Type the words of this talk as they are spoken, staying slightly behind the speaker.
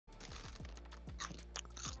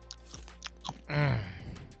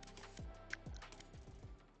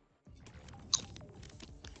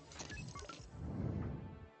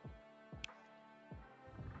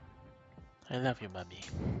I love you, Bobby.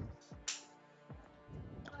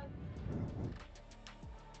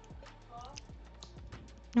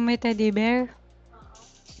 Yung may teddy bear?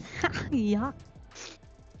 Yuck.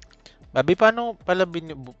 Bobby, paano pala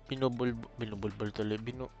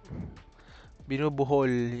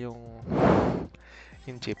binubuhol yung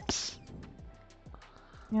chips?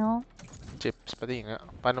 Yung, Chips, pati nga.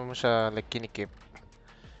 Paano mo siya like kinikip?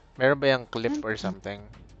 Meron ba yung clip or ano? something?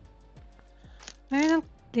 Meron ng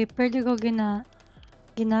clip, pwede ko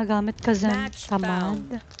ginagamit kasi Match tamad.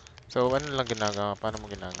 found. So, ano lang ginagawa? Paano mo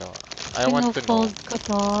ginagawa? I want to know. Pino-fold ko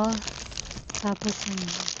to. Tapos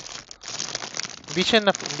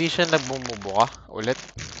Hindi siya nagbumubuka ulit.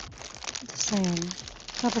 tapos ayun.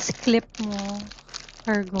 Tapos clip mo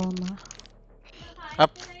or goma.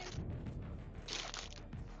 Up,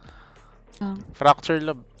 Lang. fracture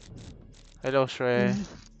love. Hello, Shre.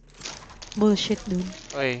 Bullshit, dude.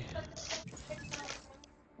 Oy,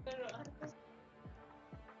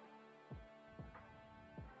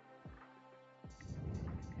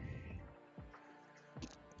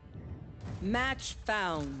 Match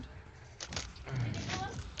found.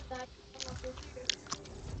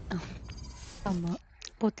 Tama.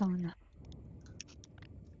 Putang na.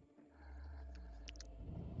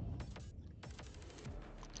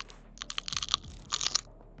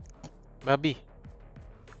 Bobby.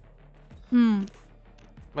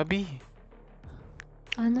 Bobby.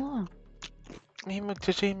 Ano? Ay,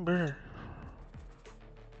 magcha-chamber.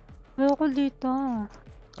 Ayoko dito.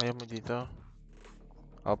 Ayaw mo dito.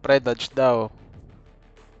 Oh, pre-dodge daw.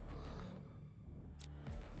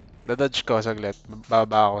 Dadodge ko saglit.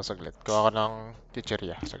 Bababa ako saglit. Kuha ko ng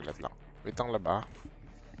chichirya. Saglit lang. Wait lang laba.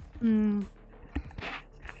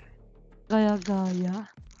 Gaya-gaya.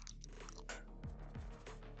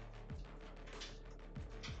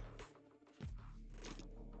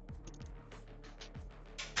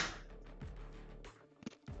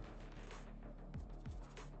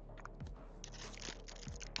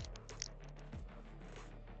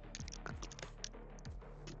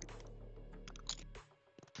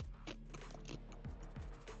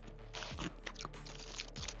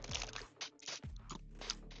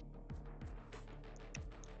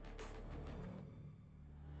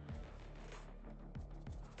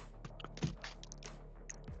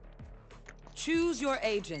 Choose your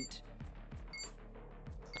agent.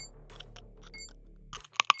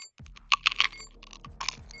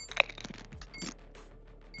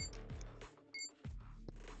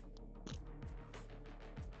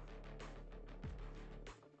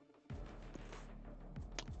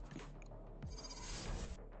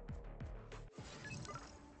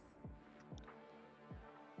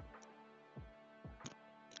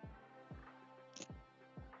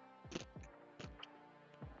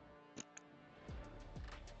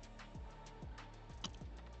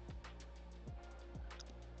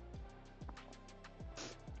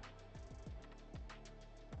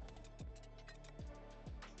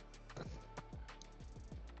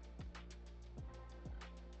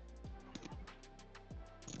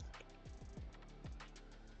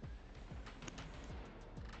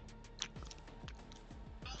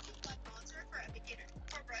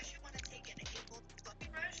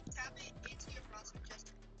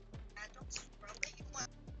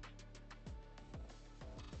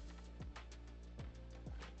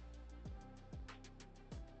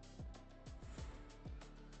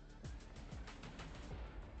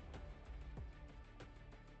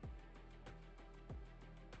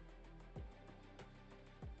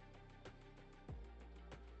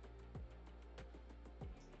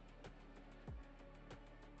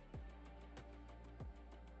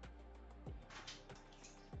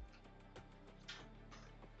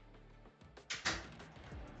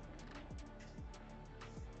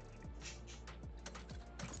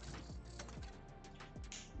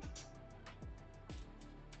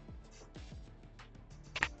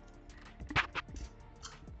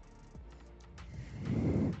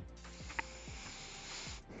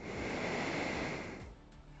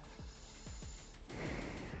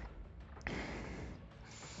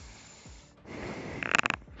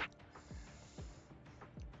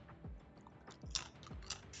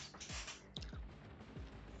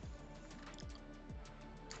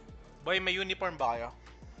 Boy, may uniform ba kayo?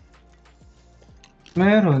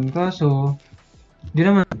 Meron, kaso di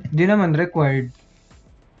naman required.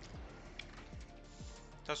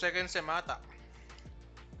 Sa second sem ata.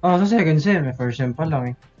 Oh, sa second sem, first sem pa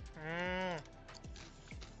lang eh. Hmm.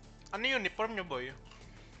 Ano uniform nyo, boy?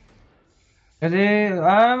 Kasi,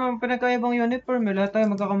 pinagkaibang uniform eh. Lahat tayo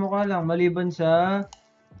magkakamukha lang. Maliban sa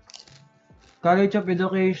College of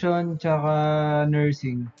Education tsaka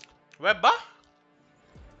Nursing. Web ba?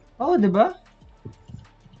 Oo, di ba?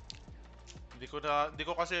 Hindi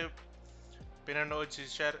ko kasi pinanood si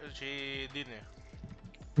Din eh.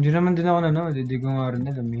 Hindi naman din ako nanood. Hindi ko nga rin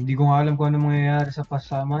alam. Hindi ko nga alam kung ano mangyayari sa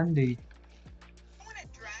Monday.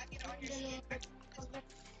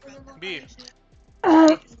 B,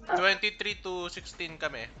 23 to 16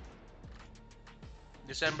 kami.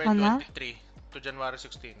 December Ano? 23 to January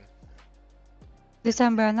 16.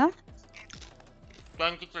 December na?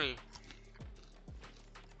 23.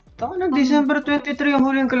 Taka na, December 23 ang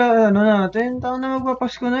huling ano natin. Taka na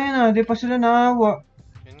magpapasko na yun Di pa sila naawa.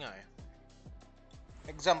 Yun nga eh.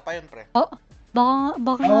 Exam pa yun, pre. Oh,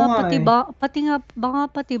 baka Oo nga nga pati eh. ba,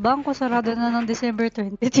 pati bangko sarado na ng December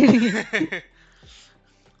 23.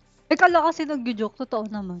 Kala kasi nagjo-joke, totoo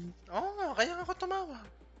naman. Oo nga, kaya ako tumawa.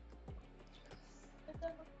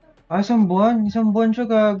 Isang buwan. Isang buwan siya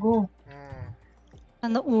gago. Hmm.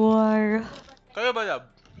 Ano or Kayo ba, lab?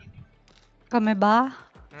 kami ba?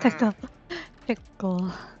 Hmm. Teka, check ko.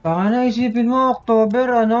 Taka na, isipin mo, October,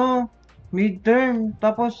 midterm.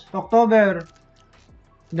 Tapos, October.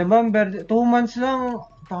 November, 2 months lang.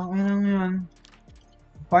 Tangin lang yan.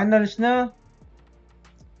 Finals na.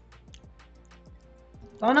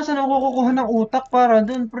 Taka na, saan ako kukuha ng utak para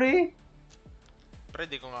dun, pre? Pre,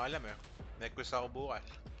 di ko nga alam eh. May quiz ako bukas.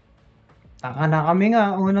 Taka na kami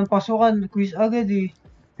nga, unang pasukan, quiz agad eh.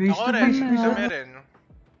 Face Ako to rin. face, Kami quiz nga. Kami agad. rin.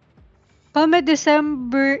 Kami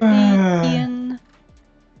December 18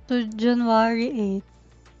 to January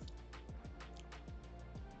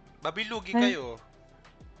 8. Babilugi Ay. kayo.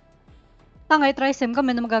 Tangay, trisem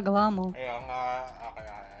kami na magagawa mo. Kaya nga,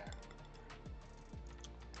 kaya.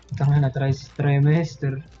 Taka na,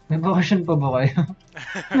 trimester. May bakasyon pa ba kayo?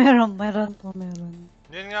 Meron po.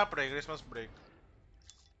 Yun nga, pre. Christmas break.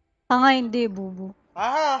 Tangay, hindi, bubo.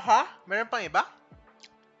 Ha? Meron pang iba?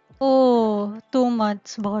 Oo, 2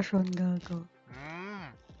 months bakasyon gago.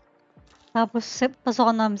 Hmm. Tapos,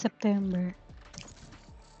 pasokan namin September.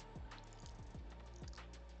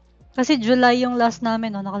 Kasi July yung last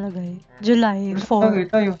namin, no, nakalagay. July Bagay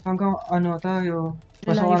 4. tayo, hanggang tayo.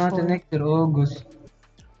 July Pasukan natin 4. next year, August.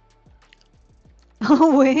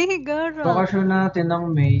 Uy, gara. Bakasyon natin ng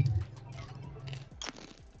May.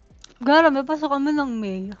 Gara, may pasok kami ng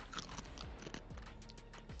May.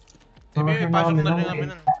 May Bakasyon na pasok kami na ng rin kami May.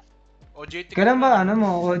 nun. OJT kami Kailan nun. ba,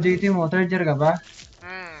 OJT mo? Third year ka ba?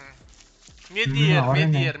 Hmm. Mid-year, Ako rin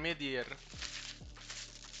eh. mid-year.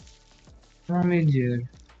 Mid-year.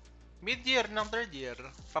 Mid-year ng third year.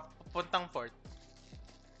 Papuntang fourth.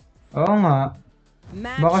 Oo nga.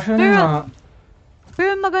 Match Bakasyon Pero, nga.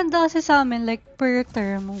 pero maganda kasi sa amin, like, per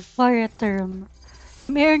term.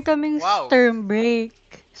 Meron kaming Wow. term break.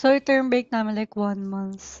 So, yung term break namin, like, 1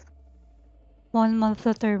 month. 1 month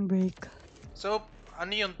na term break. So,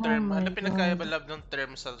 ano yung Oh term? my Ano pinagkaiba God. lab ng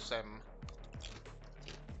term sa SEM?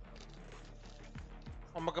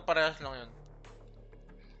 O magkaparehas lang yun?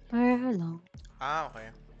 Pareha lang. Ah, okay.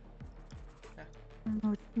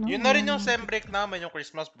 Yun na rin yung Noon. SEM break namin, yung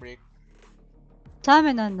Christmas break. Sa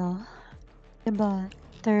amin, ano? Diba?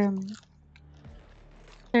 Term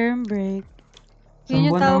break. Isang Yun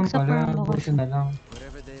yung buwan tawag naman sa pala. parang Buti bakasyon. na lang.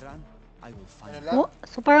 Wherever they run, I will find Ano them. lab?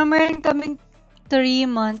 So, parang meron kaming 3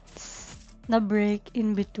 months na break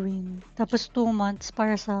in between. Tapos 2 months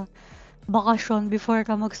para sa bakasyon before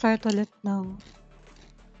ka mag-start ulit ng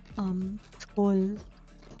school.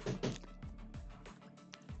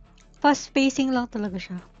 Fast pacing lang talaga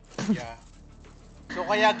siya. Yeah. So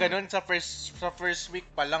kaya ganun sa first week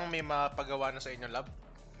pa lang may mapagawa na sa inyo lab?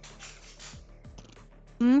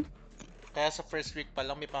 Hmm? Kaya sa first week pa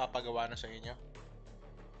lang may mapagawa na sa inyo?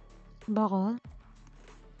 Baka?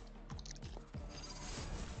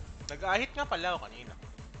 Nag-ahit nga pala ako kanina.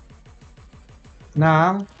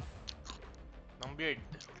 Nang? Ng beard.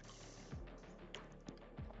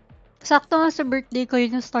 Sakto nga sa birthday ko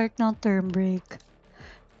yun yung start ng term break.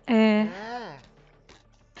 Mm.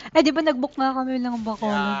 Di ba nag-book nga kami ng Bacolod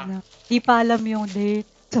Yeah. na di pa alam yung date.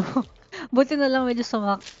 So, buti na lang medyo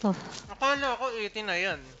sumakto. Akala ko 18 na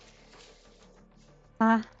yan.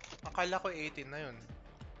 Ha? Akala ko 18 na yun.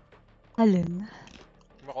 Alin?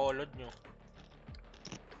 Bacolod nyo.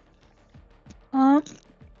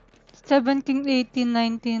 17, 18,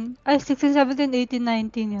 19. Ay, 16, 17, 18,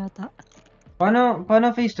 19 yata. Paano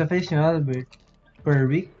face to face nyo, Albert? Per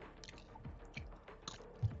week?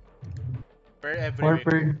 Per every Or week.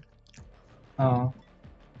 per... Oo.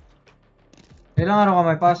 Ilang araw ka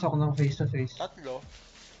may pasok ng face to face? 3.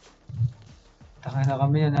 Taka na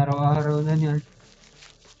kami yan, araw-araw na yan.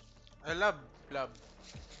 Ay, lab.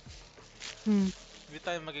 Hmm. Hindi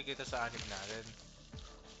tayo magkikita sa anime natin.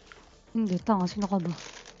 Hindi, tanga. Sino ka ba?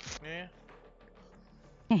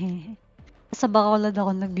 Eh, nasa Bacolod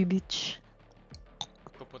ako nagbi-beach.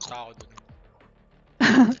 Pupunta ako dun.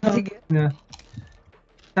 Sige. Na.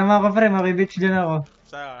 Tama ka pre, makibitch din ako.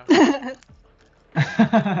 Sa...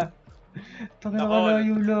 Taka Bacolod.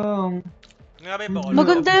 nakalayo lang. Nga ba yung Wala.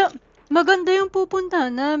 Bacolod? Maganda yung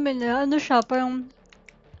pupuntahan namin. Ano siya, parang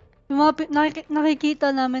yung mga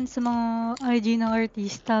nakikita namin sa mga IG ng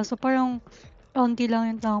artista. So parang kaunti lang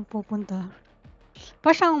yung taong pupunta.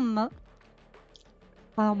 Parang siyang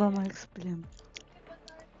paano ba ma-explain?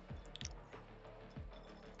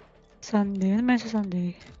 Sunday? Ano meron sa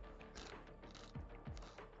Sunday?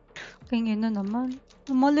 Tingin na naman.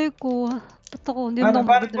 Malay ko. Ba't ako? Hindi mo Paano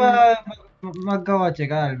ako ba mag-drive. magkawatse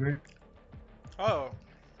ka, Albert? Oo.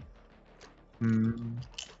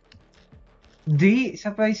 Di,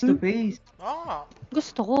 sa face to face. Oo nga.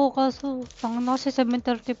 Gusto ko, kaso tanga na kasi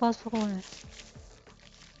 7:30 pasok ko eh.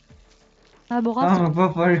 Bukas.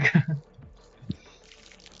 Magpa-park ka.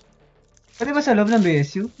 Pwede ba sa loob ng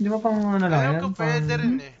BSU? Di ba pang ano lang Alam yan? ko Pang pwede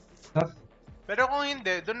rin eh. stuff? Pero kung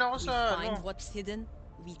hindi, dun ako We sa find ano, what's hidden,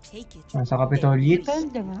 we take it. Sa then Capitolits? use it.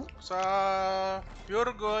 Depende nga. sa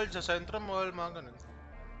Pure Gold, sa Central Mall, mga ganun.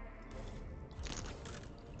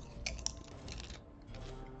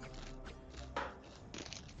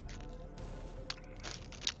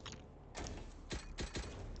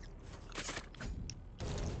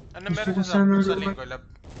 Ano Gusto meron ko sa sana sa naman. linggo, lab?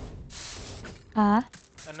 Ha?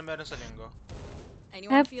 Ano meron sa linggo?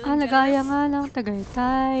 Anyone feeling Nagaya generous? nga lang,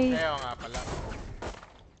 Tagaytay. Ayaw nga pala.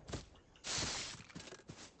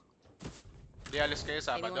 Di alis kayo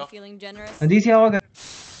Sabado? Anyone feeling generous? Nadisi ako agad.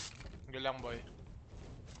 Hindi lang boy.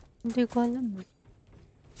 Hindi ko alam.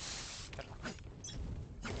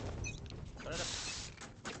 Tara na.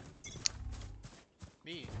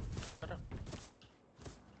 Di. Tara.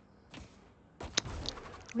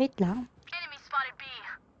 Wait lang.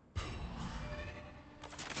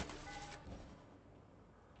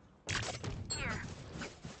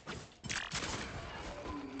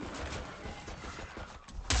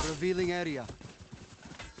 Revealing area.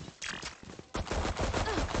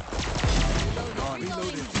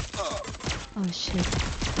 Reloading. Oh shit.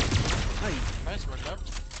 Nice one, love.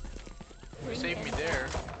 You saved me there.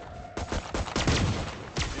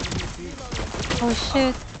 Oh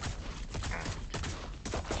shit.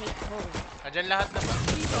 Andyan lahat naman.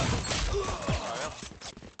 Sayang.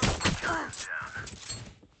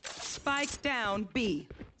 Spike down B.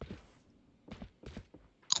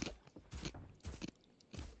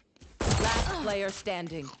 Last player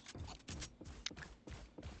standing.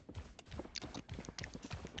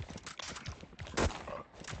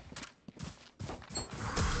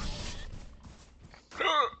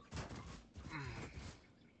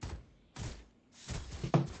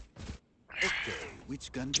 Okay,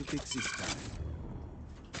 which gun to pick this time?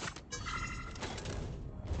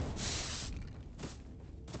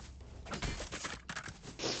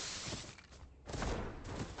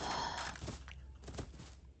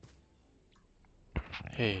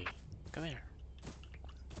 Hey, come here.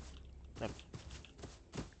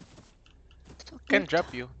 Can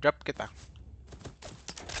drop you. Drop kita.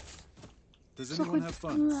 Does anyone have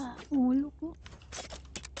funds? Ulo ko.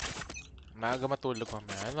 Maaga matulog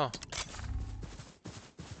mamaya, ano?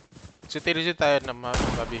 Seriously tayo naman,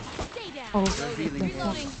 babi. Oh, Revealing wait area.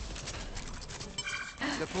 lang.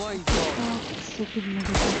 Deploying drone. Stupid na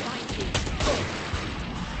dito.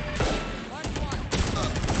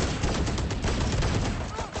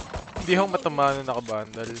 Hindi ako matamaan na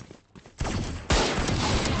nakabandal.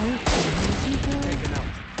 Taken out.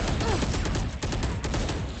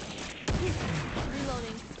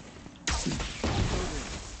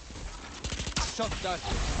 Shot that.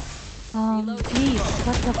 Please,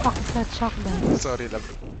 what the fuck is that shotgun? Sorry,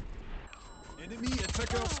 love. Enemy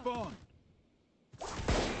attacker spawn.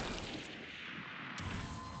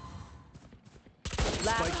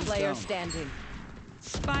 Last Spike is player down. standing.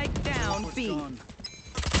 Spike down Almost B. gone.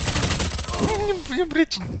 Yung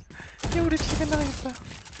bridge. Yung bridge ka nakita.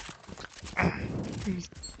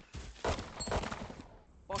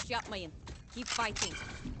 Boş yapmayın. Keep fighting.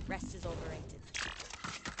 Rest is overrated.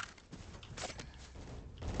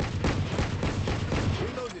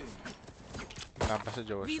 Reloading. Napa sa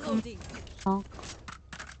Josue. Reloading. Punk.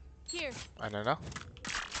 Here. Ano na?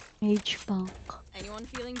 Mage punk. Anyone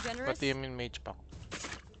feeling generous? Pati yung mage pack.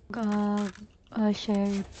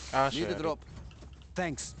 Sheriff. Ah, Need sure. a drop.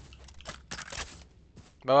 Thanks.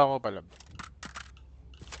 Bawa mo pa, love.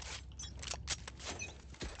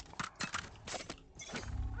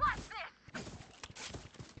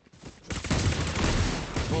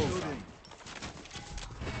 Reloading.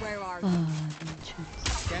 Where are Ah, you? no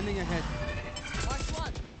chance. Scanning ahead. Watch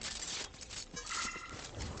one.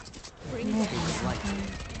 Bring them down.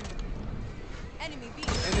 Enemy B.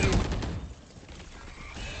 Enemy.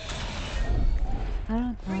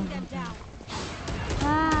 Parang Bring them down.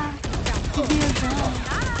 Ah! Hindi yun down.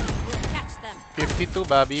 Catch them. 52,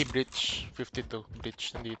 Bobby. Breach. 52.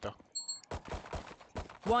 Breach. Nandito.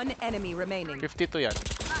 One enemy remaining. 52 yan.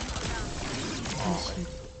 Oh, shit.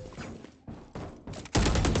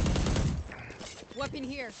 Weapon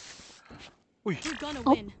here. Uy. We're gonna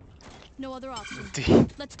Oh. win. No other option. Hindi.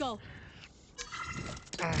 Let's go.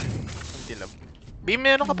 Hindi lang. B,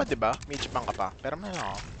 meron ka pa, diba? May chipang ka pa. Pero meron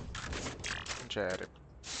ako. Yung sheriff.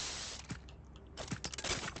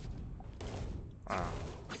 Ah.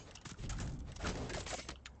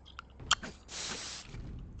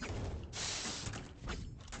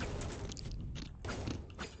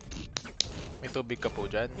 May tubig ka po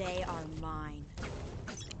dyan. They are mine.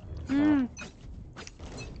 Hmm.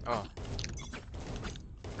 Oh.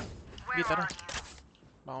 B, tara.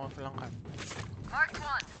 Baka mapalang ka.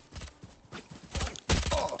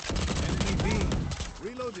 Enemy B.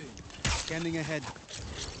 Reloading. Scanning ahead.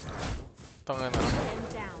 Tanga na. Them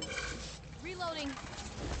down. Reloading.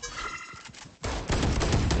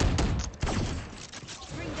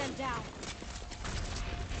 Bring them down.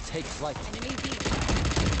 Take flight. Enemy B.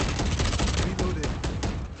 Reloading.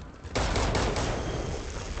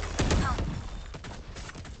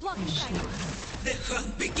 Blocking sight.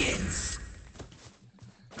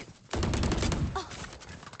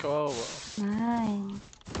 Kawawa. Nine.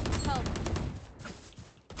 Help.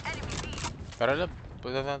 Tara lab.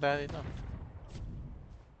 Punta na tayo dito.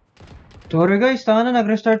 Sorry guys, tanga na,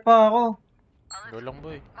 nag-restart pa ako. Go lang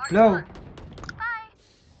boy. Hello?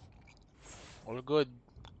 All good.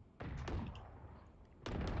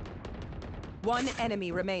 One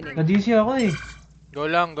enemy remaining. Na-DC ako eh. Go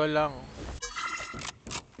lang, go lang.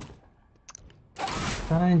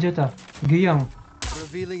 Tanga yung jet ah. Giyang.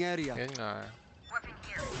 Revealing area. Yan nga.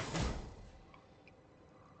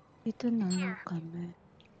 Dito na lang kami.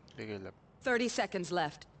 Sige lab. 30 seconds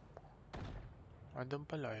left. Andun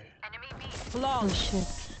pala eh. Oh,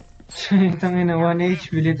 Flawless. shit. Tangin na 1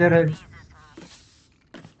 HP literal.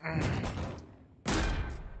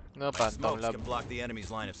 No, pantong Smokes lab. can block the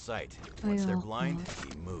enemy's line of sight. Once they're Ayoko. blind,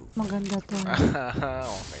 we move. Maganda to.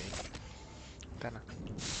 Okay. Tara.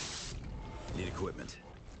 Need equipment.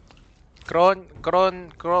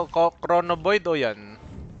 Chronovoid o yan?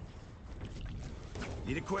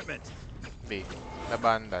 Need equipment. B. Na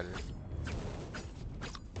bandal.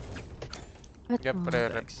 Ba't Kaya mo?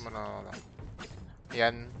 pre-rep mo na.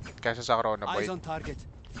 Yan. Kaysa sa Eyes Chronovoid. on target.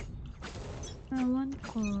 Ewan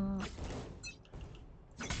ko.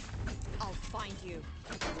 I'll find you.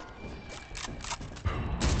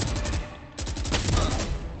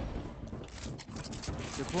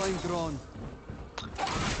 Deploying drone.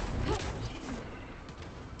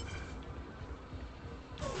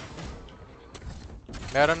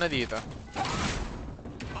 Meron na dito.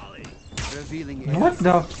 Revealing area. What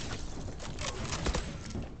the?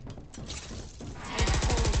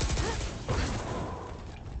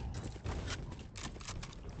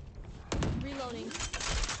 Reloading.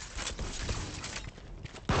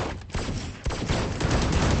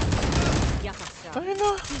 Yakasa. Tayo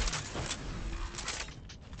na.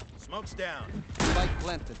 Smoke's down. Spike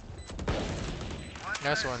planted.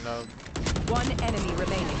 Last one lab. One enemy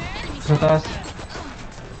remaining. Sa taas.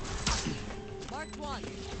 Marked one.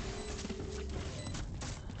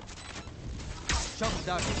 Shock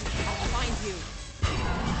dart. I'll find you.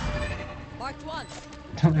 Marked one.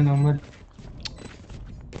 Tangin na mal.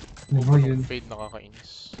 Ano ba yun? Fade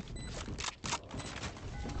nakakainis.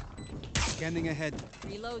 Scanning ahead.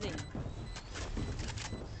 Reloading.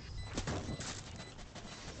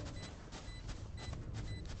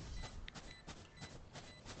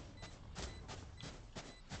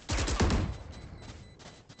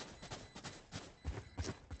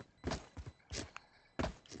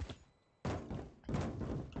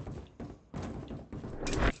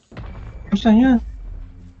 Saan yun?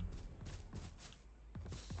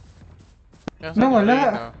 Yan, No, sa wala.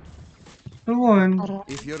 Lorena. Doon. Para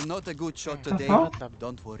If you're not a good shot The today, fuck?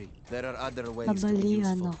 don't worry. There are other ways to be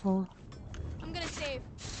nabalian useful. ako. I'm gonna save.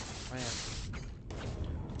 Ayan.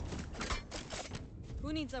 Who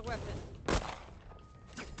needs a weapon?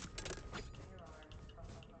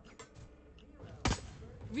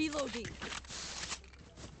 Reloading.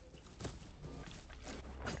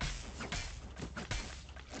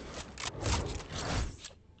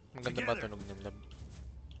 Ang ganda ba tunog ng lab?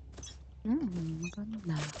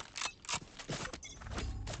 Maganda.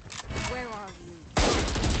 Where are you?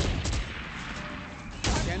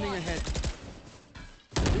 Scanning ahead.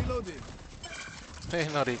 Reloading.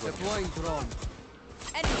 Ayun na record. Deploying drone.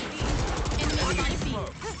 Enemy B.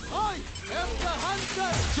 smoke. I am the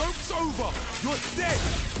hunter! Joke's over! You're dead!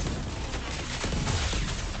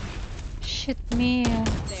 Shit me.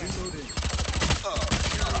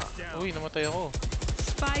 Uy, namatay ako.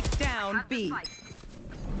 Spike down B.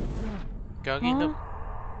 Gagi na.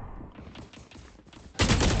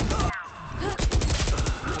 Huh?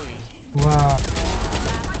 Uy. Wow.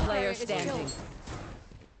 Last player standing.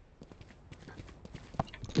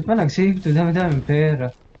 Di ba nag-save to? Dami-dami pera.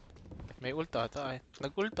 May ult ata eh.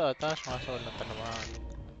 Nag-ult ata, kaso walang tanamaan.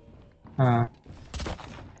 Ah.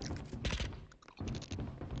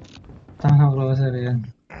 Tama grocery yan.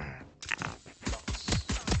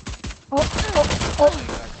 Oh, oh, oh.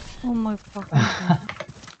 Oh my fucking god.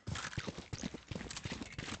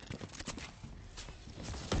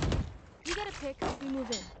 You get a pick, we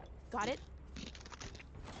move in. Got it?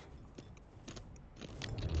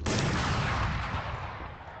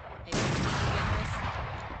 Anyone get this?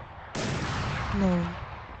 No.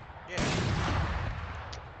 Yeah.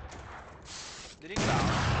 Dinig ba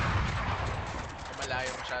ako? O malayo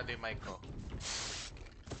masyado yung mic ko.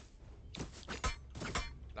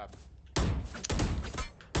 Lab.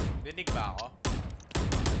 Dinig ba ako?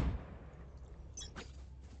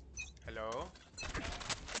 Hello?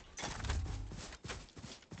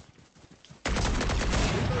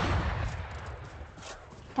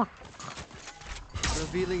 Fuck.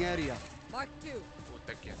 Revealing area. Mark 2.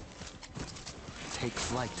 Putek yan. Take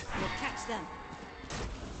flight. We'll catch them.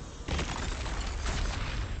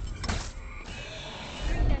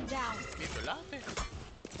 Bring them down. Dito lahat eh.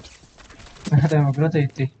 Wala tayo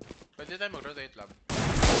mag-rotate eh. Pwede tayo mag-rotate lab.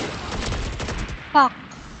 Fuck.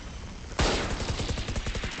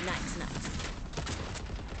 Nice, nice.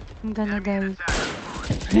 I'm gonna die.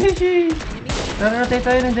 Tara, rotate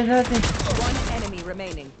tayo nandiyan natin. One enemy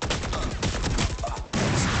remaining.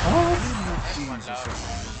 Oh. One love.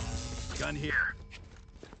 Gun here.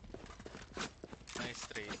 Nice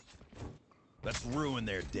trade. Let's ruin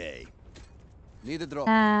their day. Need a drop.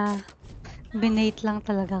 Binate lang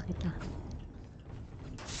talaga kita.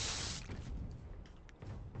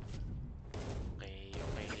 Okay,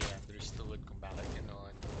 okay. Understood kung bakit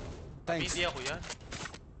gano'n. Thanks. Hindi ako yan.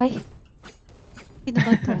 Ay. Sino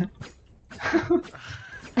ba to?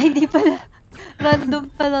 Ay, di pala. Random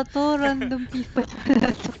pala to. Random people pala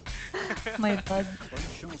to. My bad. Bonne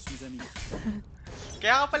chance, mes amis.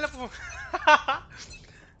 Kaya ka pala po.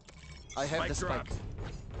 I have the Spike spike.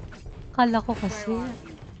 Kala ko kasi.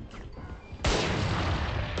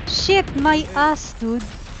 Shit, my ass, dude.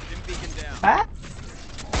 Dim beacon down. Ah?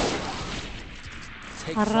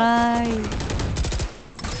 Take flight. Aray.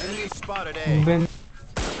 Enemy spotted A. Moving.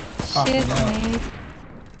 Shit, no. mate.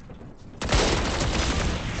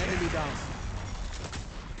 Enemy down.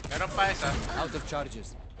 Meron pa isa. Out of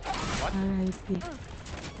charges. R.I.P.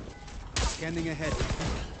 Scanning ahead.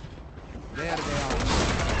 There they are.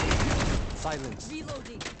 Silence.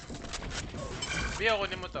 Reloading. Bia,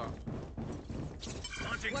 kunin mo to.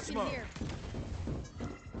 Launching Weapon smoke. here.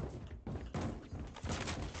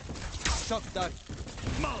 Shot dart.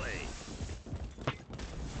 Molly.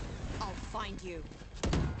 I'll find you.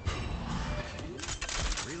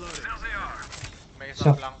 Reloading. May So-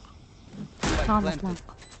 isang flank. Spike Tama planted. lang.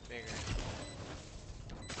 Sige.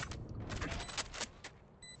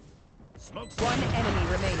 Smoke's One enemy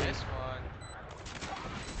remaining. Nice one.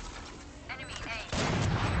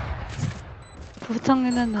 Putang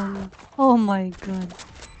ina nun. Oh my god.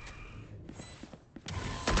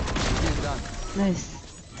 Is done. Nice.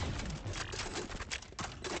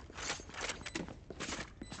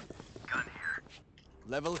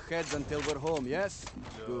 Level heads until we're home, yes?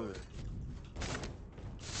 Good.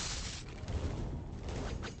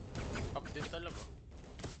 Up din talaga.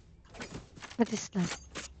 What is that?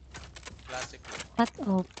 Classic lang. Cut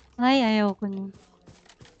off. Ay, ayaw ko nun.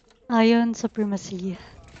 Ayon, supremacy.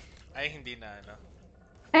 Ay, hindi na ano.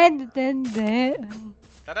 Ay, hindi.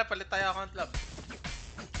 Tara, palit tayo account lab.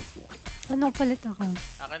 Anong palit ako?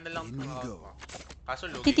 Akin na lang to. Kaso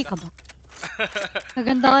lugi Titi ka. ka ba?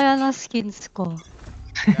 Maganda kaya ng skins ko.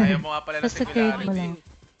 Ayaw mo nga pala ng Basta trade mo lang. singularity.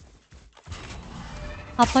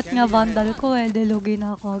 Apat nga vandal ko eh, delugi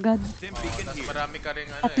na ako agad. Dim Oo, beacon tas here. marami ka rin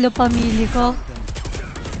ano Tatlo pamili ko.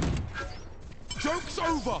 Joke's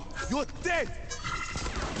over! You're dead!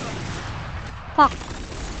 Fuck.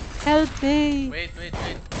 Help me. Wait.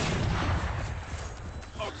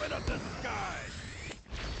 Open up the sky.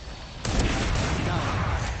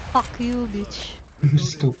 Fuck you, bitch.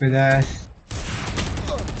 Stupid ass.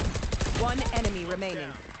 One enemy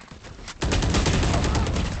remaining.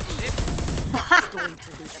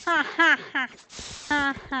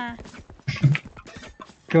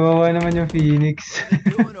 Kawawa naman yung Phoenix. What are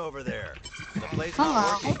you doing over there? The Play's Oo nga,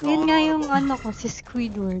 not working. yun Call nga an yung audible. ano ko, si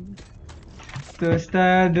Squidward.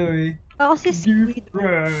 Tostado eh. Ako si Deep Squidward.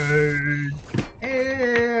 fried.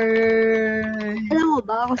 Hey! Alam mo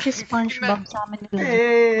ba, ako si SpongeBob sa amin nila.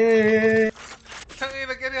 Hey!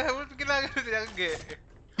 Tangina, ginagano niya ang ge.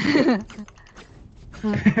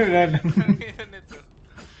 Wala lang. Tangina nito.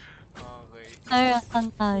 Okay. Ay, saan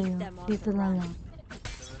tayo? Them on Dito the na run. lang.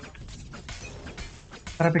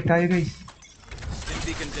 Traffic tayo guys. Stim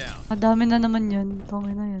beacon down. Madami na naman yun.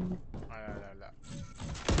 Tungin na yun. Ay, wala.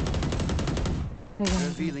 Teka.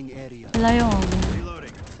 Revealing area. Wala yung ako.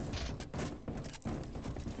 Reloading.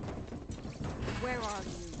 Where are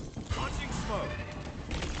you? Launching smoke.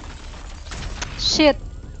 Shit!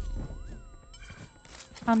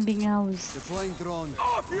 Kambing house. Deploying drone.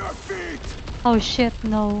 Off your feet! Oh shit,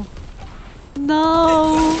 no.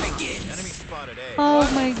 No! Enemy spotted A. Oh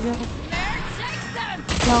my god.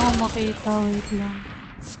 Wala akong makita. Wait lang.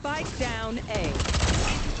 Spike down A.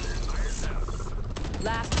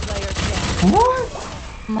 Last player standing. What?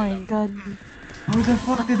 Oh my god. How the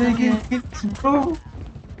fuck did I get hit, bro?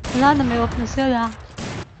 Wala na, may off na sila.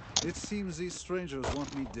 It seems these strangers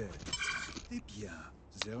want me dead. Eh bien,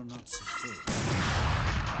 they're not so fake.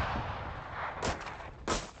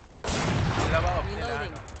 Dalawa off nila,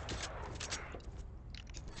 Reloading. ano.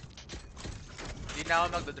 Hindi na ako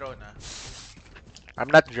magdo-drone, ha. I'm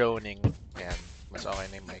not droning. Ayan, mas okay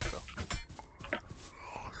na yung mic ko.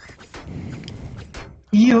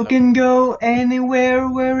 You can go anywhere,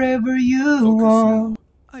 wherever you Focus now. want.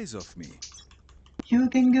 Eyes off me.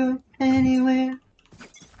 You can go anywhere.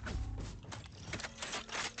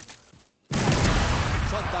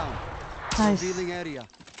 Shot down. Nice. Revealing area.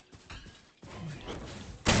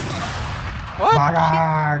 What?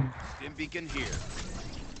 Barag! Stim beacon here.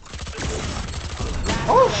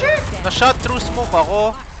 Oh shit! Na-shot through smoke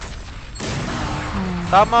ako.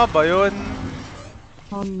 Tama ba yun?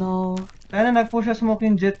 Oh no. Sana nag-push sa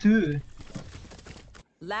smoking jet too.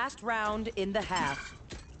 Last round in the half.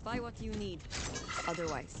 Buy what you need.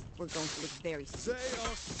 Otherwise, we're going to look very They stupid.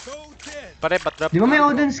 are so dead. Pare, patrap. Di ba may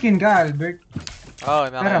Odin skin ka, Albert? Oo,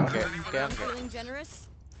 Pero- kaya ang Feeling generous?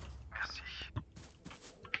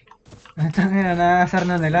 Ang tangina, nakasar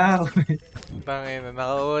na nila ako. Tangina,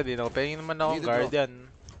 naka-OD din ako. Pahingin naman akong Need a guardian.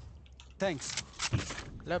 Thanks.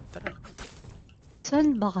 Lab, tara.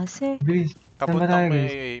 Saan ba kasi? Bilis. Saan ba Papuntang tayo, guys?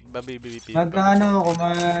 may baby-baby. Mag-ano ako,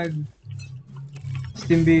 mag...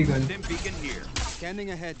 Steam Beacon. Stim beacon here.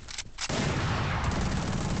 Scanning ahead.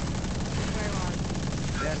 Where are you?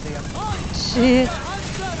 There they are. Shit.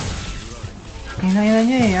 Hinahina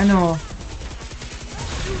niya eh, ano?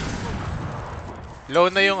 Low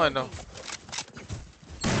na yung ano.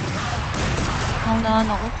 Naunahan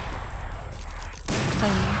ako.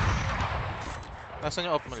 Ay. Nasaan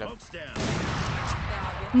yung off mo, Lab? Smoke's down.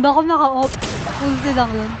 Hindi ako naka-off. Ulti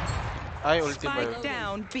lang yun. Ay, ulti ba yun? Spike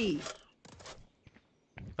down B.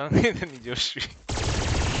 Tangina ni Josue.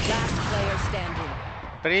 Last player standing.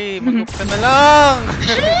 Pre, mag-off ka na lang!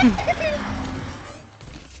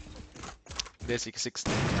 Hindi, 6-6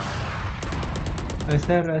 na.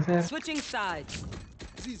 Aser, aser. Switching sides.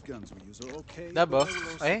 These guns we use are okay. Lab, but oh. I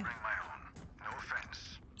will also Ay,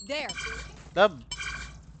 There. Lab.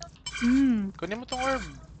 Hmm. Kunin mo tong orb.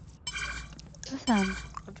 Saan?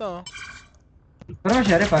 Ito. Pero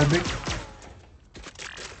ma-sheriff, Albert.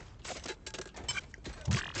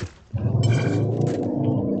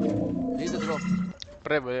 Need a drop.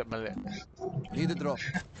 Pre, mali. Need a drop.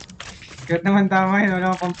 Kahit naman tama yun,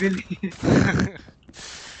 wala akong pampili.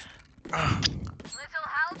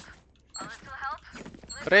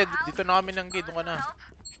 Pre, dito na kami ng gate. Doon ka na.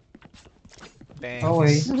 Thanks.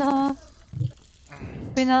 Okay. Wala.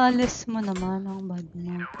 Pinaalis mo naman ang bad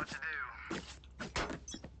mo.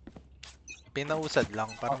 Pinausad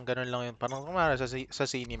lang. Parang ganun lang yun. Parang kumara sa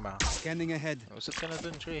cinema. Scanning ahead. Usad ka na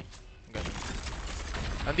dun, Choy. Ganun.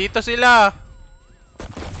 Nandito sila!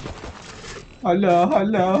 Hala,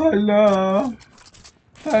 hala, hala.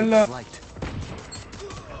 Hala. Light.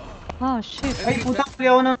 Oh shit. Ay, putang puli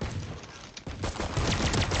ako ng...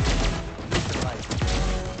 Light.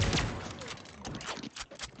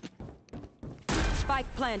 Spike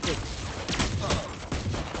planted.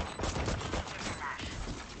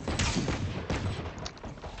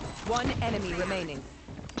 One enemy remaining.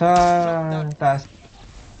 Sa taas.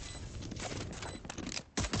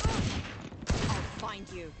 Find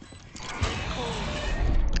you.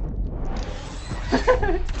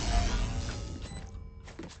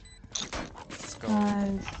 Let's go.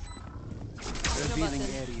 Nice. Revealing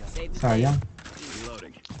area. Save the Sayang.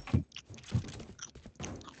 Reloading.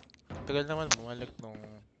 Tagal naman bumalik nung...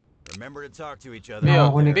 Remember to talk to each B, other. oh.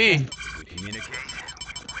 Nakakonect B! yan. We communicate.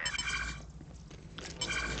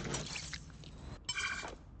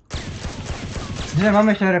 Hindi naman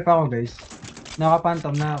may sheriff ako guys.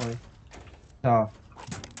 Nakapantom na ako eh. So,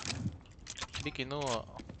 Hindi kinuha.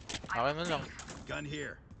 Akin na lang. Gun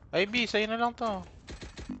here. Ay, B, sa'yo na lang to.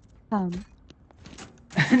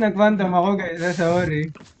 nagpantom ako guys.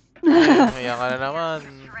 Sorry. Maya ka na naman.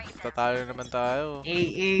 Tatalo naman tayo.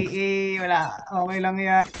 Wala. Okay lang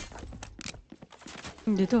yan.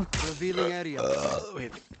 Dito. Revealing area.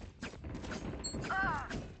 Wait.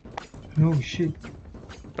 No shit.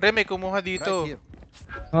 Pre, may kumuha dito. Right here.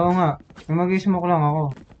 Oo nga. Mag-smoke lang ako.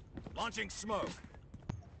 Launching smoke.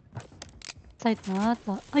 Site na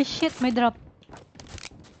ata. Ay shit, may drop.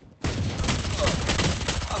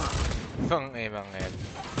 Bang Emangel.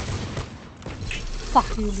 Fuck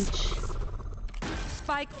you, bitch.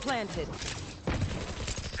 Spike planted.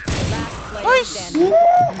 Last player standing.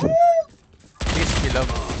 Crispy lang.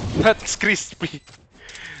 That's crispy.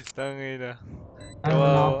 Tangina. Ano,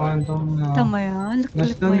 Kawawa. nakapantom na. Tama yan.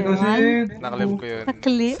 Naklip mo Nastan kasi. yan. Naklip ko yun.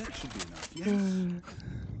 Naklip. That should be enough. Yeah.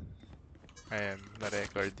 Ayan,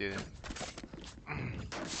 na-record yun.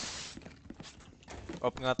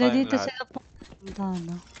 Off nga tayong Dito lahat. sila pupunta,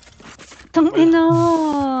 no? Tangina!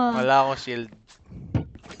 Wala akong shield.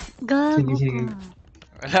 Gago Sige. ka.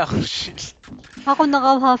 Wala akong shield. Ako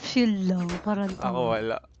naka-half shield lang. Parang Ako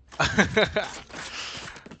wala.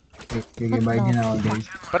 Sige, bye din ako guys.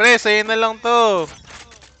 Pare, sa'yo na lang to.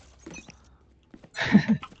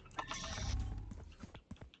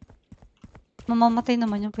 Mamamatay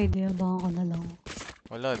naman yung pwede. Abangan ko na lang.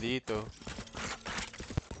 Wala dito.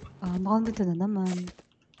 Baka dito na naman.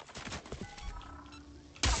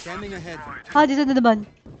 Scanning ahead. Dito na naman.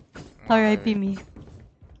 RIP me.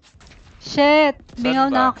 Shit! Bingaw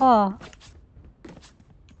ba? na ako.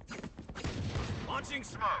 Launching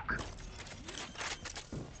smoke.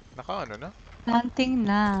 Naka ano na? Planting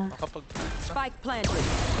na. Nakapag... Spike planted.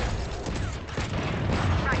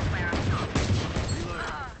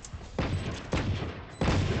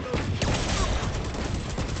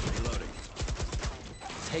 Reloading.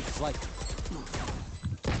 Take flight.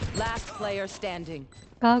 Last player standing.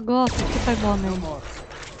 Gago. 55 women.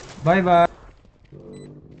 Bye bye.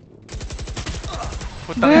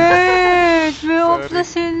 Putang Wait! May off na Sorry.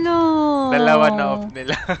 sila. Dalawa na off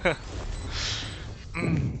nila.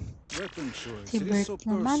 Weapon choice. Si It is Bert so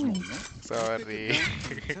naman personal, eh. no? Sorry.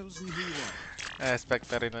 Tells me who you are.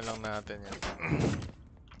 Spectre rin na lang natin yan.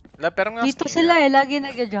 Pero nga Dito Stinger. sila eh. Lagi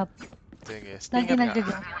nag-drop. Sige, Lagi Stinger nga.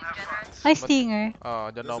 nag-drop. Ay, Stinger. Oo,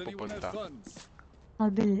 dyan Does ako anyone pupunta. have funds?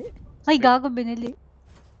 Bili. Ay, gago. Binili.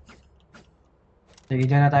 Sige,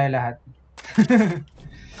 dyan na tayo lahat.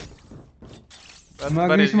 At baril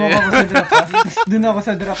Mag-smoke niya. ako sa drop. Tapos dun ako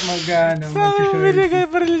sa drop mag-short.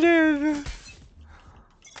 Baril niya yun.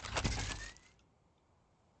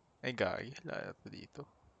 Ay, gagi. Lahat na dito.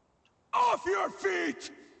 Off your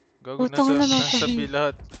feet! Gago, Putang ina, nasa nasa B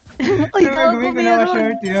lahat. Ay, gago. Gagawin ko Meron.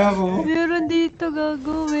 naka-short ako. Meron dito,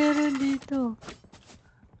 gago. Meron dito.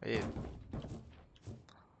 Ayun.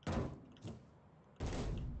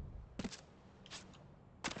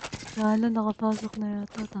 Lalo, nakapasok na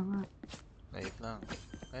yata. Tanga. Wait lang.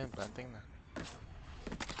 Ayun, planting na.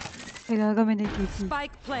 Ay, gagawin na TP.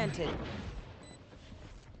 Spike planted.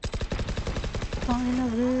 Tangina,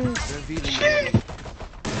 bro. Revealing area.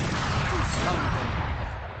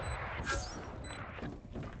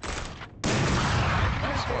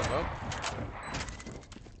 Nice one up.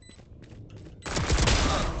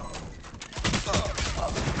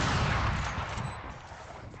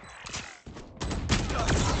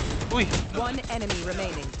 Uy! One enemy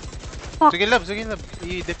remaining. Sige lab, sige lab.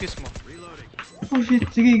 I-defuse mo. Reloading. Oh shit,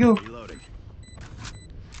 sige go. Reloading.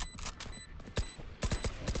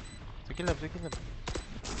 Sige lab, sige lab.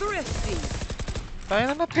 Thrifty. Tayo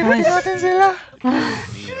na natin natin sila.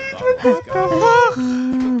 Need a bottle. Let's go.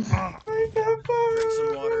 Drink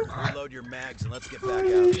some water. Reload your mags and let's get back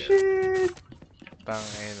out there. Shit.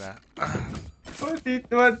 Tangina.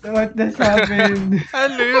 What just happened?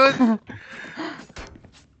 Ano yun?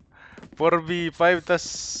 4v5 tas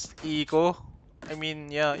eco. I mean,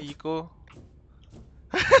 yeah, eco.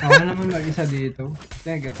 Ako naman mag-isa dito.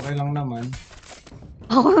 Sige, okay lang naman.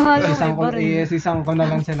 Ako nga lang Isang ko, iba rin. isang ko na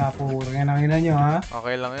lang sila. Puro yan ang ina nyo ha.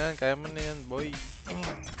 Okay lang yan, kaya mo na yan, boy.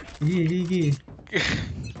 Gigi.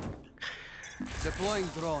 Deploying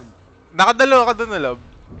drone. Nakadalo ka doon na lab.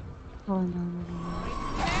 Oh, no.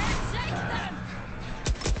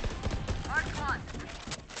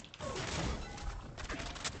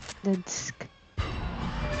 That's...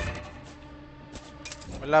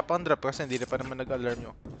 Wala pang drop kasi hindi na pa naman nag-alarm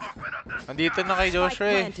yung. Andito na kay Spike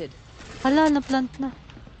Josue. planted. Hala, na-plant na.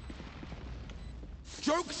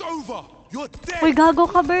 Joke's over! You're dead! Uy, gago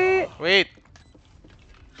ka, Ber! Wait!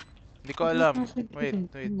 Hindi ko Bakit alam. nasa Wait, grid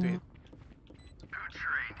wait, na? wait.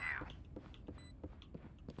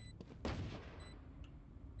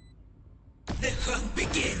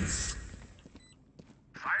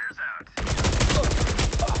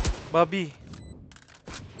 Bobby!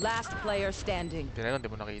 Last player standing. Tinagal, hindi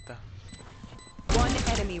mo nakita. One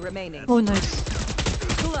enemy remaining. Oh, nice.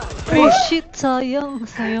 Blood. Oh, shit. Sayang.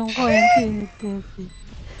 Sayang ko. Ente.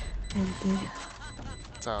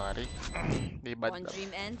 Sorry. Di bad One lang.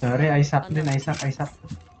 dream ends. Sorry, Isaac din, another. Isaac.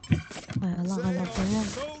 Kaya lang pa yan.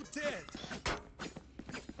 So dead.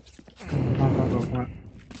 Mapapapa.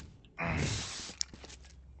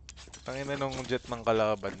 Tangina nung jet ng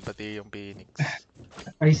kalaban, pati yung Phoenix.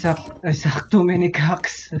 Isaac, too many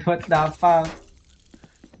cocks. What the fuck?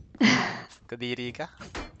 Kadiri ka?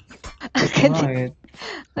 Bakit?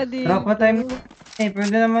 Tropa time.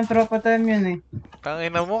 Pwede naman tropa time yun eh.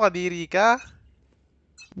 Tangina mo, kadiri ka?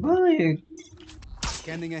 Bakit?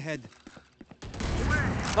 Scanning ahead.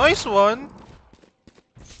 Nice one!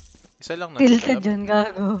 Isa lang na. Tilted dyan,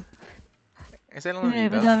 gago. Isa lang na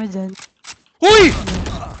dito. Madami dyan. Huy!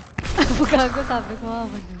 Gago, sabi ko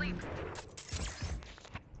ako dyan.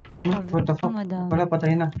 What the fuck? Madami. Wala,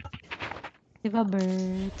 patay na. Diba,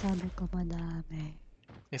 Bert? Sabi ko madami.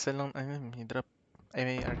 Isa lang, may drop. Ay,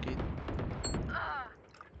 may arcade.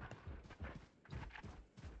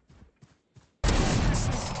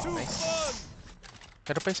 Nice.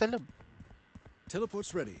 Pero pa isa lab.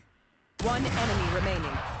 Teleport's ready. One enemy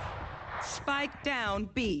remaining. Spike down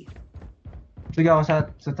B. Sige ako sa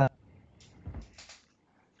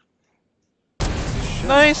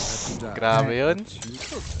Nice! Grabe yun.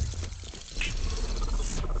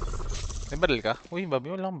 May baril ka? Uy, Bobby,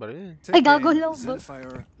 wala kang baril. Ay, gago lang.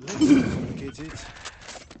 Zenfire. Let's complicate it.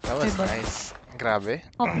 That was Diba? nice. Grabe.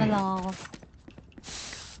 Off na lang ako.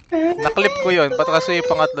 Naklip ko yun, ba't kasi yung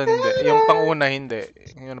pangatlo hindi? Yung panguna hindi.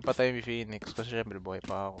 Yung napatay yung Phoenix, kasi syempre buhay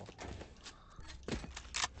pa ako.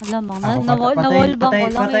 Alam mo, Ako, nawalbang ko lang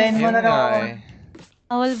patayin eh. mo Yun na lang nga ako. eh.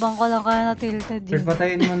 Nawalbang ko lang kaya na-tilted Sir, yun.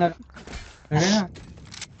 patayin mo na. Ano na?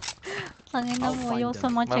 Tangin na mo, yung sa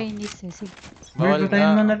mga Chinese eh. Sige. Bawal Patayin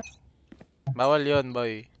mo na nga. lang. Bawal yun,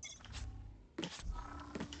 boy.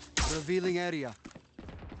 Revealing area.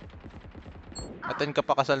 Atin ka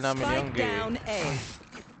pa kasal namin yung Spike gay. down A.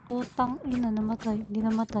 Putang ina, namatay. Hindi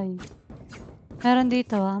namatay. Meron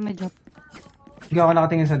dito may drop. Sige ako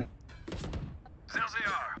nakatingin sa...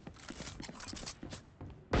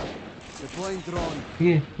 Deploying drone.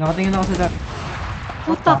 Sige, nakatingin ako sa...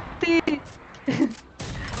 Putak, ti!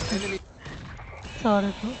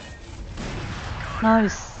 Sorry po.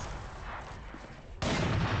 Nice.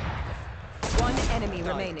 One enemy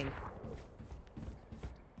remaining.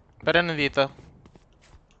 Pero nandito.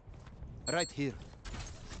 Right here.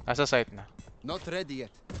 Nasa site na. Not ready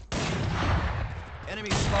yet. Enemy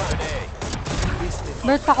spotted A.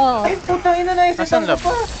 Bert ako. Ay, putang ina na, isa Asan ko lab?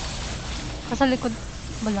 pa. Nasa likod.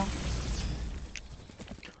 Bala.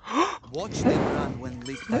 Watch them run when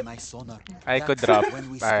lit by my sonar. I could That's drop.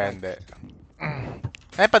 when we Ay, strike. hindi.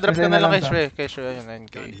 Ay, pa-drop Pwede ka na na lang lang kay to. Shue. Kay Shue yung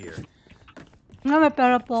 9k. Gun here. Nga, may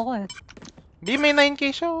pera po ako eh. Di, may 9k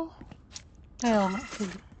siya oh. Kaya nga.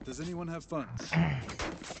 Sige. Does anyone have funds?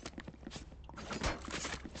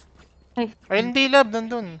 Ay, Ay, hindi lab,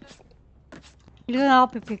 nandun. hindi ko na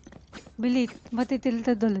ako pipik. Bilit.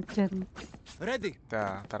 Matitilted ulit dyan. Ready.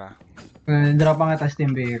 Tara. Drop ang atas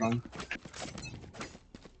team bacon.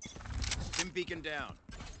 Stim beacon down.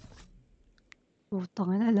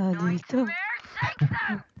 Putang ina, ala dito.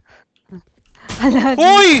 Ala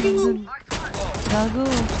Hoy! dito. Gago.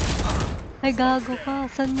 Ay, gago ka.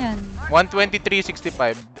 Saan yan?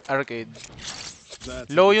 123.65 arcade.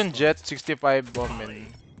 That's Low yung jet, 65 woman.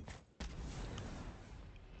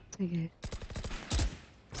 Sige.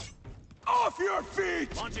 Off your feet!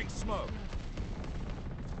 Launching smoke.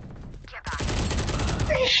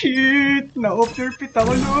 Shit! Na-off your pit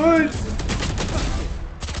ako nun!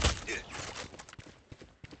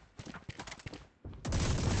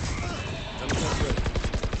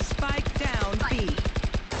 Spike down B.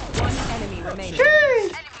 One enemy remaining.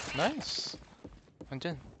 Nice.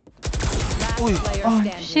 Andyan. Last Uy. player Oh,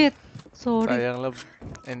 standing. Shit. Sorry. Sayang love.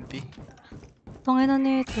 NT. Tangina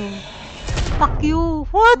nito. Fuck you.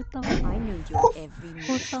 What? I knew your every move.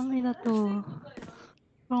 Putang ina to.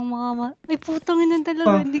 Parang ay, putang ina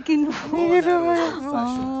talaga. Hindi kinuha.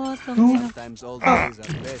 Ah, tangina. Sometimes all days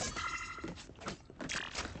are best.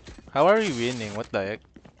 How are we winning? What the heck?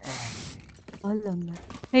 Alam na.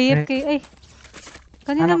 AFK. Ay.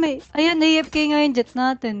 Kanina Ano? may. Ayan, AFK nga yung jet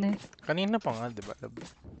natin eh. Kanina pa nga, di ba? Love?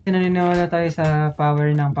 Naniniwala tayo sa power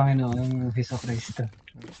ng Panginoon, Heso Kristo.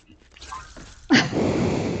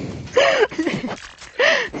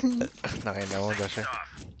 Nakina mo, Josue.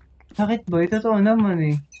 Sakit boy, totoo naman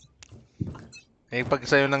eh. Eh, pag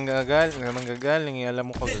sa'yo nanggagaling, alam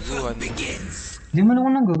mo kagaguhan. Hindi mo na ako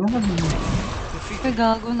nanggagawin. Ay,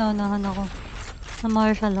 gago, naunahan ako.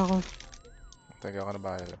 Na-marshal ako. Taga ka na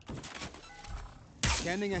bahala.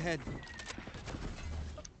 Scanning ahead.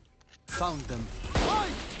 Found them. I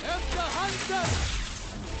am the hunter!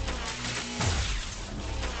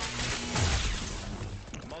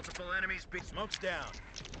 Multiple enemies, big smokes down.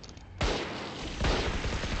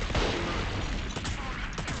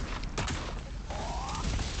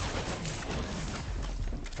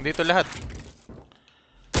 Dito lahat.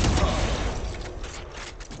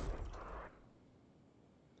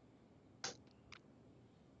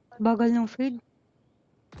 Bagal ng feed.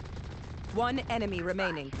 One enemy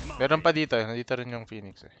remaining. Meron pa dito. Nandito rin yung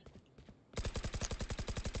Phoenix eh.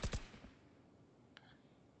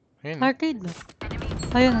 Ayun. Arcade ba?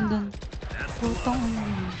 Ayun, nandun. Putang ano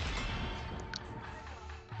yun.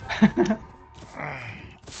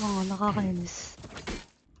 Oo, nakakainis.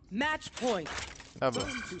 Match point. Labo.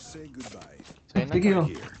 Time to say goodbye. Sa'yo na. Sige oh.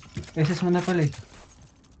 SS mo na pala eh.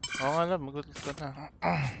 Oo nga lang, magulat ka na.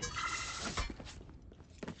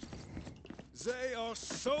 They are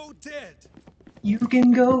so dead. You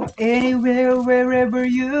can go anywhere, wherever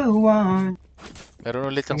you want.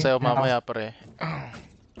 Meron ulit lang Sige, sa'yo mamaya pre.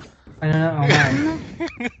 Ano na, ako nga eh.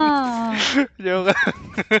 Ah, Joke.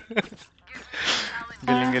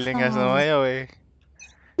 Galing-galing nga sa mayaw eh.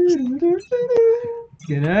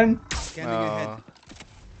 Ganun. Scanning ahead. Oo.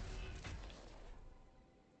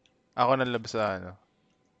 Ako nalab sa ano.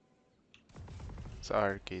 Sa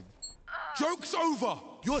arcade. Joke's over!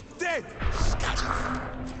 You're dead!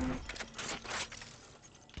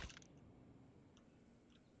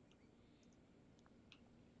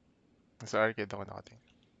 Sa arcade ako nakatingin.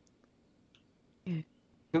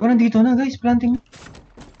 Gago nandito na guys, planting.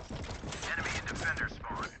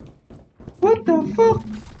 What the fuck?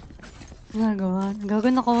 nagawa. Gago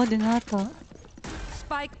nakuha din ata.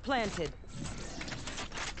 Spike planted.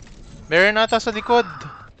 Meron ata sa likod.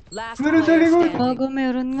 Last Meron sa player likod. standing. Gago,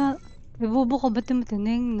 meron nga. Ibubo ka ba't yung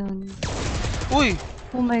tinignan? Uy!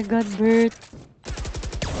 Oh my god, Bert.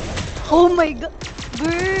 Oh my god,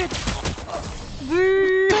 Bert!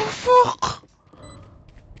 Bert! Fuck!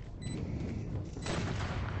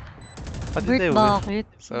 Bert, Paditew eh. bakit?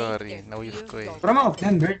 Sorry, na-whiff ko eh. Para mga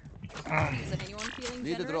yan, Bert. Isn't anyone feeling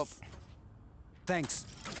Need a drop. generous? Thanks.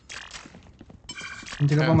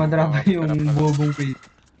 Hindi ka pa madrapa yung bobong pay.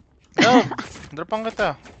 No! Dropan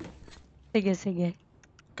kita. Sige, sige.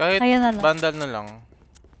 Kahit Ayan na lang. bundle na lang.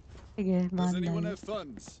 Sige, Does anyone bandal. have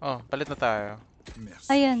funds? Oh, palit na tayo. Merci.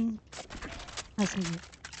 Ayan. Ah, sige.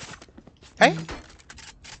 Ay!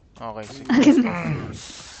 Okay, sige.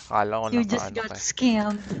 Akala ko You just nakaano got ka.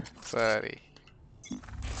 scammed. Sorry.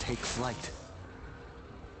 Take flight.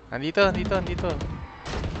 Nandito.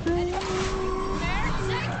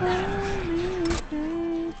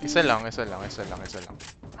 Isa lang.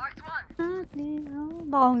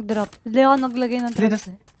 Baka mag-drop. Hindi ako naglagay ng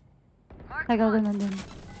traps eh. Ay, gago nandun.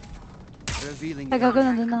 Revealing. Ay, gago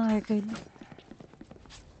nandun ng arcade.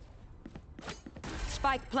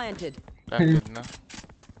 Spike planted. Planted na.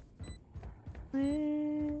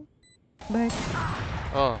 Bert.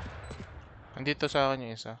 Oh. Nandito sa akin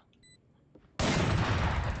yung isa.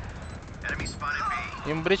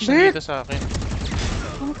 Yung bridge Bert! nandito sa akin.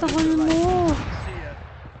 Ang tagal mo.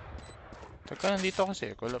 Teka, nandito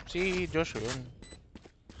kasi. Si Joshua yun.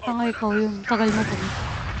 Tanga ikaw yun. Tagal mo pa.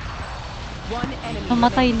 One enemy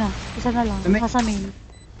Namatay remaining. na. Isa na lang. Tama- Nasa main.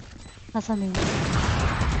 Nasa main.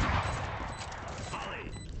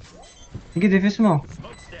 Sige, defuse mo.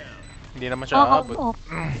 Hindi naman siya aabot. Oh.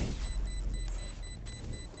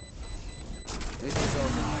 This is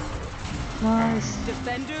over. Nice.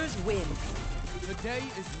 Defenders win. Today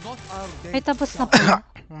is not our day. Ay, tapos na pala.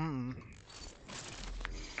 Hmm.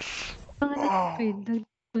 Ang nag-trade.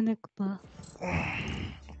 Nag-connect pa.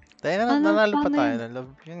 Tayo Ano, nanalo pa paano tayo yun? ng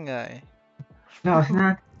love. Yun nga eh. Lakas na.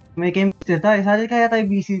 May chemistry tayo. Sali kaya tayo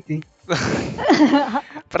BCT.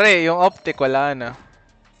 Pre, yung optic wala na.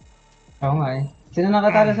 Oo nga eh. Sino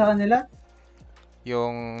nakatalo sa kanila?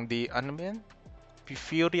 Yung ano ba yan?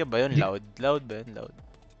 Furia ba yun? Loud? Loud ba yun? Loud.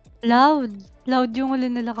 Loud. Loud yung huli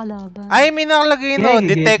nila kalaban. Ay, may nakalagay no. Yeah,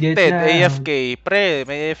 Detected. get na. AFK. Pre,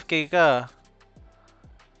 may AFK ka.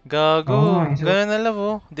 Gago. Oo nga, so- Ganun na lang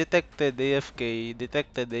oh. Detected AFK.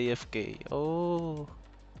 Detected AFK. Oh.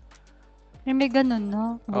 May ganun, no?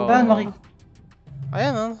 Oo. Saan maki-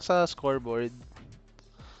 Ayan oh, sa scoreboard.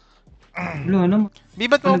 Wala naman. Di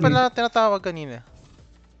ba't mo Ano, pala tinatawag kanina?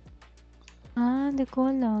 Ah, hindi ko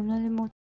alam. Nalimutan.